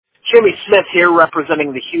Jimmy Smith here,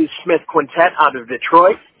 representing the Hughes-Smith Quintet out of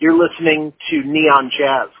Detroit. You're listening to Neon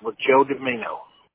Jazz with Joe Domino.